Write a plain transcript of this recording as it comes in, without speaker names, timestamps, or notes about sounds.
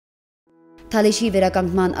Թալիշի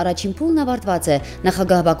վերականգնման առաջին փուլն ավարտված է։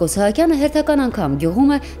 Նախագահ Բակո Սահակյանը հերթական անգամ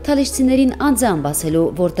գյուղում է թալիշցիներին անձամբ ասելու,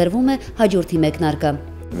 որ տրվում է հաջորդի մեկնարկը։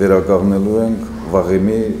 Վերականգնելու ենք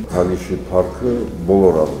վաղեմի Թալիշի парքը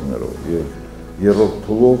բոլոր առումներով եւ երրորդ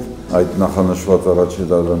փուլով այդ նախանշված առաջին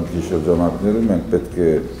դարաշրջանի շրջանակներում մենք պետք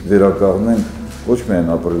է վերականգնենք ոչ միայն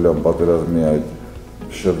ապրիլյան պատերազմի այդ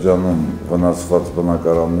շրջանում վնասված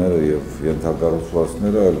բնակարանները եւ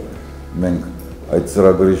ենթակառուցվածքները, այլ մենք այդ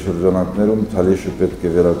ծրագրի շրջանակներում Թալիշը պետք է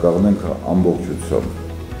վերականգնենք ամբողջությամբ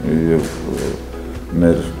եւ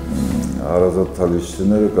մեր հարազատ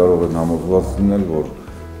թալիշցիները կարող են համոզված լինել, որ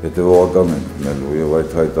հետևողական ենք մնալու եւ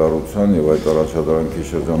այդ հայտարարության եւ այդ առաջադրանքի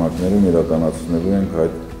շրջանակներում իրականացնելու ենք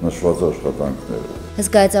այդ նշված աշխատանքները։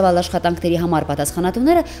 Հսկայածավալ աշխատանքների համար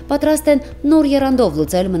պատասխանատուները պատրաստ են նոր եռանդով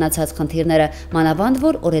լուծել մնացած խնդիրները, մանավանդ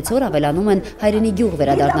որ օրեցօր ավելանում են հայրենի գյուղ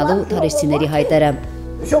վերադառնալու թալիշցիների հայտերը։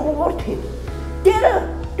 Ժողովրդին, դերը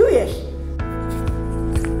դու ես։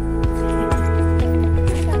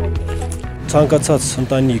 Ցանկացած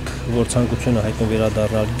ընտանիք, որ ցանկություն է հայտնում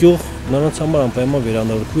վերադառնալ գյուղ, նրանց համար անպայման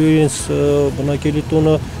վերանորոգվի իրենց բնակելի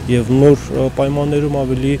տունը եւ նոր պայմաններում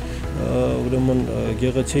ավելի ուրեմն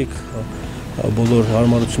գեղեցիկ բոլոր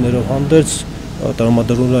հարմարություններով հանդերձ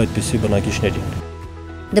տրամադրել այդպիսի բնակիչներին։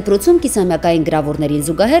 Դպրոցում կիսամյակային գրավորներին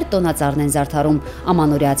զուգահեռ տոնածառն են զարդարում,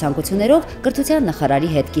 ամանորյա ցանկություններով կրթության նախարարի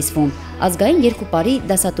հետ կիսվում, ազգային երկու պարի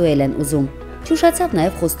դասատուել են ուզում։ Չուշացավ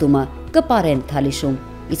նաև խոստումը՝ կպարեն Թալիշում,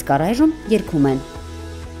 իսկ առայժմ երգում են։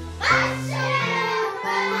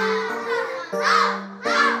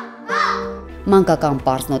 Մանկական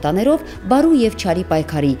պարզ նոտաներով բարու եւ չարի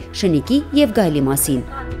պայքարի, շնիկի եւ գայլի մասին։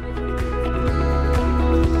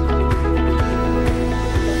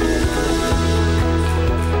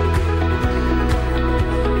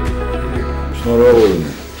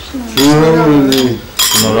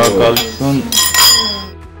 Շնորհակալություն։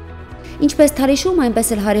 Ինչպես Թալիշում, այնպես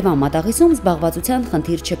էլ հարևան մատաղիսում զբաղվածության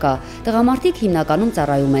խնդիր չկա։ Տղամարդիկ հիմնականում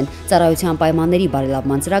ծառայում են, ծառայության պայմանների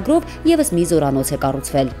բարելավման ծրագրով եւս մի զորանոց է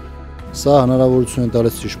կառուցվել։ Սա հնարավորություն է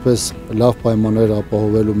տալիս ինչպես լավ պայմաններ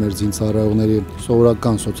ապահովելու մեր զինծառայողների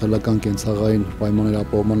սովորական սոցիալական կենցաղային պայմաններ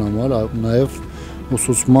ապահովման համար, նաեւ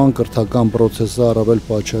ուսուցման կրթական process-ը առավել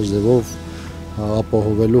պատշաճ ձևով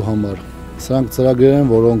ապահովելու համար։ Սրանք ծրագրեր են,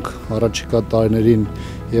 որոնք առաջիկա տարիներին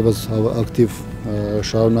եւս ակտիվ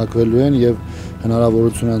շարունակվելու են եւ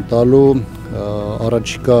հնարավորություն են տալու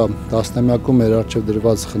առաջիկա տասնամյակում մեր առջեւ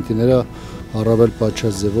դրված խնդիրները առավել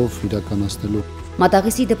պատշաճ ձևով իրականացնելու։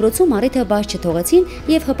 Մատաղիսի դպրոցում առիթը բաց չթողեցին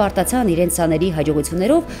եւ հպարտացան իրենց սաների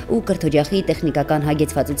հաջողություններով ու կրթօջախի տեխնիկական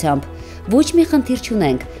հագեցվածությամբ։ Ոչ մի խնդիր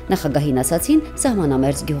չունենք, նախագահին ասացին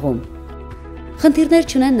սահմանամերձ գյուղում։ Խնդիրներ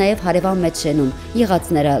չունեն նաև հարևան մեծ շենում,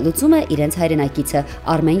 եղածները լուծում է իրենց հայրենակիցը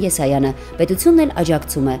Արմեն Եսայանը, պետությունն էլ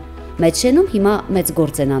աջակցում է։ Մեծ շենում հիմա մեծ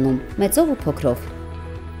գործ են անում, մեծով ու փոքրով։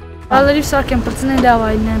 Ալերիվ սարքեն պրծնեն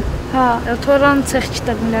դավայնեն, հա, թորան ցեխ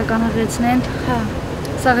չտագնականացնեն, հա,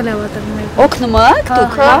 սաղլավատը։ Օգնում եք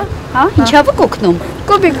դուք, հա, ինչա՞վ եք օգնում։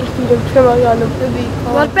 Կոպիք չվայալում,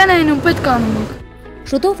 վարպեն այնում պետք անում։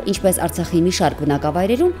 Շուտով, ինչպես Արցախի մի շարք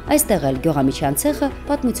բնակավայրերում, այստեղ էլ գյուղամիջյան ցեխը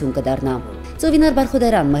պատմություն կդառնա։ Ծովինար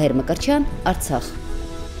Բարխոդարյան, Մհեր Մկրչյան, Արցախ։